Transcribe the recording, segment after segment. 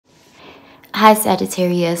Hi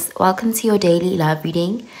Sagittarius, welcome to your daily love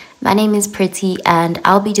reading. My name is Pretty and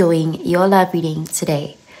I'll be doing your love reading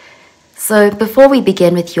today. So before we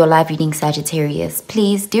begin with your love reading Sagittarius,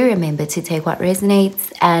 please do remember to take what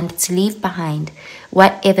resonates and to leave behind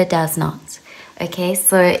whatever does not. Okay,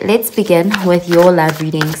 so let's begin with your love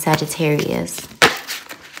reading Sagittarius.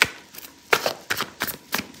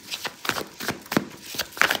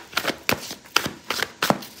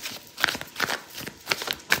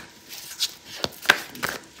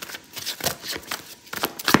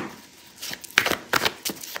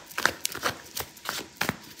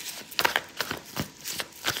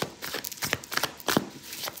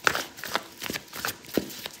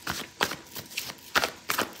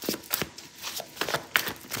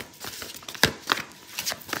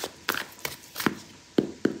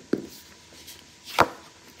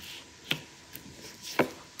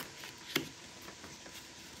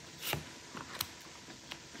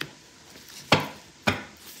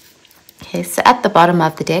 Okay, so at the bottom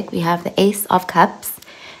of the deck, we have the Ace of Cups.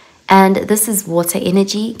 And this is water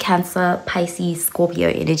energy, Cancer, Pisces, Scorpio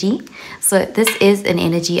energy. So this is an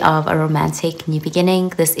energy of a romantic new beginning.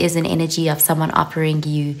 This is an energy of someone offering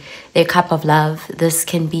you their cup of love. This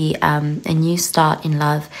can be a new start in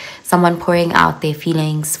love, someone pouring out their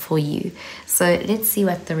feelings for you. So let's see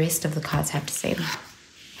what the rest of the cards have to say.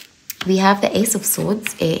 We have the Ace of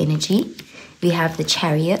Swords, air energy. We have the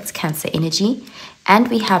Chariot, Cancer energy. And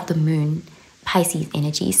we have the Moon, Pisces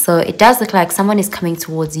energy. So it does look like someone is coming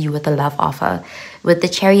towards you with a love offer. With the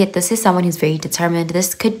Chariot, this is someone who's very determined.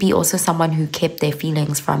 This could be also someone who kept their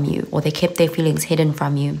feelings from you, or they kept their feelings hidden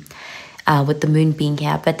from you. With the Moon being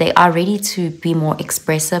here, but they are ready to be more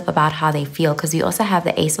expressive about how they feel, because we also have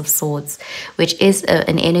the Ace of Swords, which is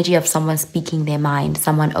an energy of someone speaking their mind,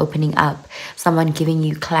 someone opening up, someone giving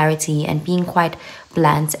you clarity and being quite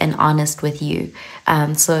blunt and honest with you.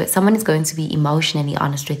 So someone is going to be emotionally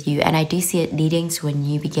honest with you, and I do see it leading to a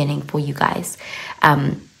new beginning for you guys.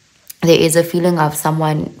 There is a feeling of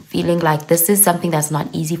someone feeling like this is something that's not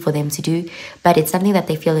easy for them to do, but it's something that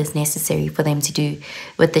they feel is necessary for them to do.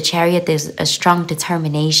 With the Chariot, there's a strong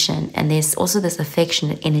determination, and there's also this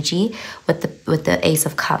affectionate energy with the Ace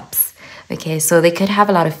of Cups. Okay, so they could have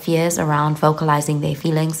a lot of fears around vocalizing their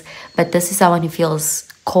feelings, but this is someone who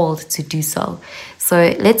feels called to do so.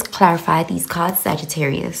 So let's clarify these cards,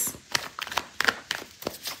 Sagittarius.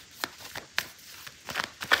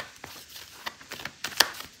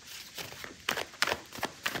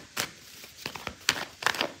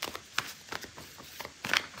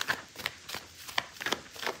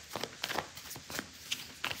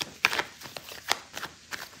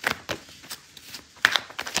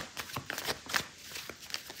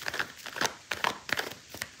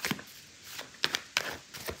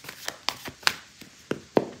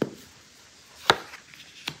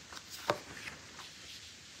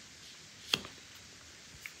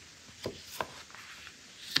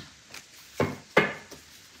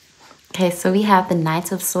 Okay, so we have the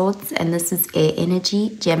Knight of Swords, and this is air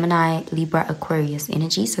energy, Gemini, Libra, Aquarius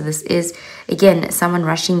energy. So this is, again, someone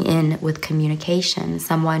rushing in with communication,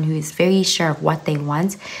 someone who is very sure of what they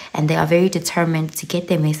want, and they are very determined to get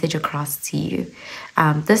their message across to you.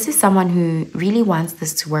 This is someone who really wants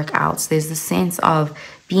this to work out. So there's a sense of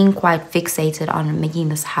being quite fixated on making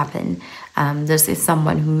this happen. This is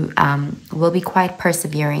someone who will be quite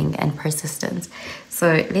persevering and persistent.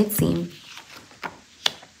 So let's see.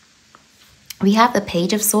 We have the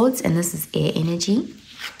Page of Swords, and this is air energy.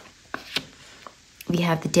 We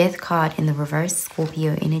have the Death card in the reverse,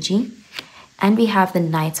 Scorpio energy. And we have the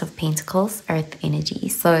Knight of Pentacles, earth energy.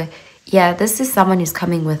 So yeah, this is someone who's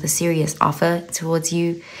coming with a serious offer towards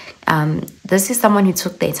you. This is someone who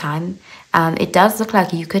took their time. It does look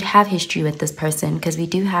like you could have history with this person, because we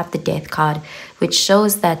do have the Death card, which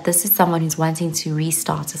shows that this is someone who's wanting to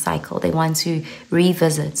restart a cycle. They want to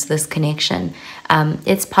revisit this connection.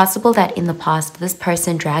 It's possible that in the past, this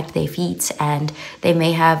person dragged their feet and they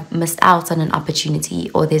may have missed out on an opportunity,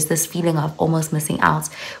 or there's this feeling of almost missing out,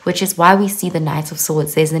 which is why we see the Knight of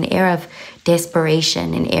Swords. There's an air of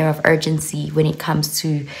desperation, an air of urgency when it comes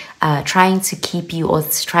to trying to keep you, or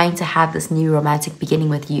trying to have this new romantic beginning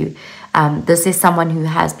with you. This is someone who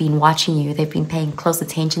has been watching you. They've been paying close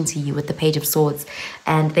attention to you with the Page of Swords,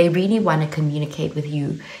 and they really want to communicate with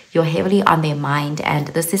you. You're heavily on their mind, and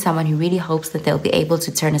this is someone who really hopes that they'll be able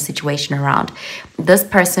to turn a situation around. This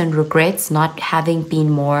person regrets not having been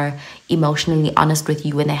more emotionally honest with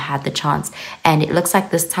you when they had the chance, and it looks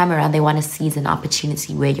like this time around they want to seize an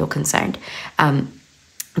opportunity where you're concerned.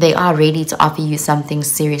 They are ready to offer you something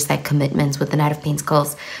serious like commitments with the Knight of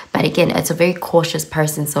Pentacles. But again, it's a very cautious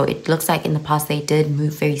person. So it looks like in the past they did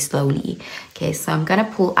move very slowly. Okay, so I'm going to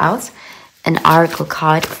pull out an oracle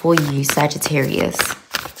card for you, Sagittarius.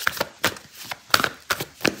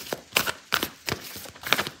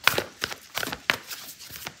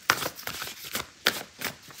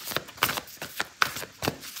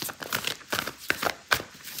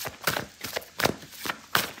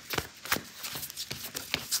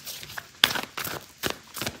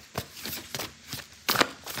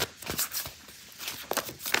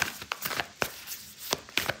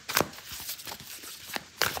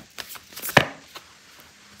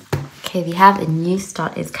 Okay, we have a new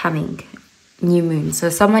start is coming, new moon. So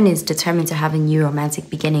someone is determined to have a new romantic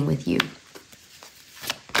beginning with you.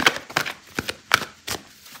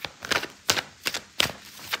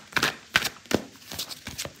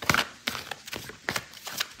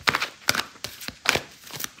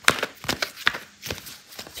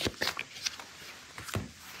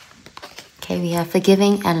 Okay, we have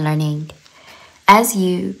forgiving and learning. As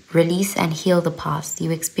you release and heal the past,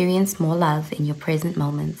 you experience more love in your present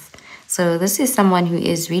moments. So this is someone who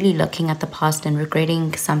is really looking at the past and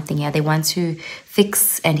regretting something. Yeah, they want to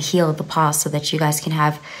fix and heal the past so that you guys can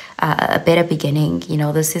have a better beginning. You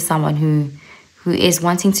know, this is someone who is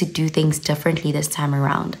wanting to do things differently this time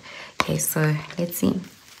around. Okay, so let's see.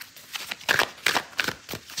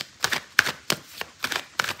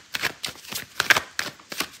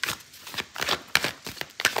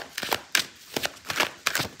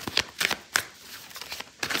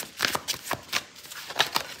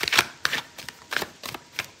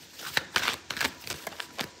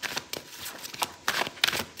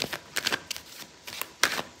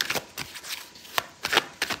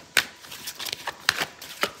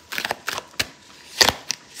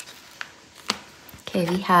 Okay,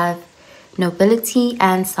 we have nobility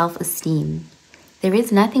and self-esteem. There is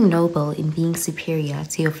nothing noble in being superior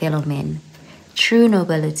to your fellow men. True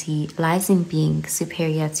nobility lies in being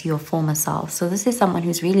superior to your former self. So this is someone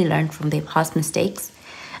who's really learned from their past mistakes.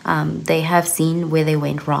 They have seen where they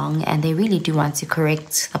went wrong and they really do want to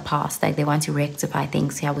correct the past. Like they want to rectify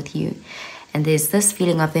things here with you. And there's this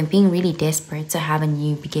feeling of them being really desperate to have a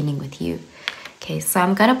new beginning with you. Okay, so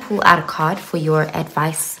I'm going to pull out a card for your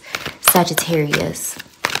advice, Sagittarius.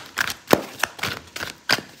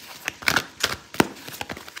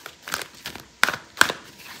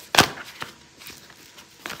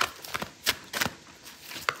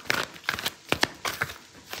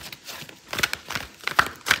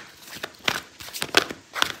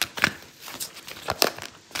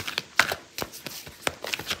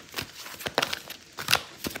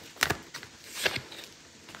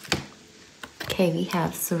 Okay, we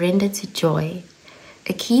have surrender to joy.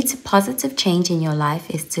 A key to positive change in your life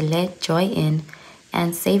is to let joy in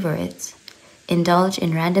and savor it. Indulge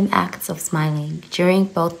in random acts of smiling during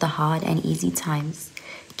both the hard and easy times.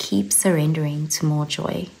 Keep surrendering to more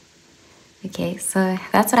joy. Okay, so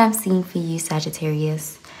that's what I'm seeing for you,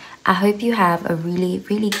 Sagittarius. I hope you have a really,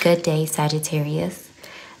 really good day, Sagittarius.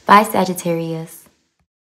 Bye, Sagittarius.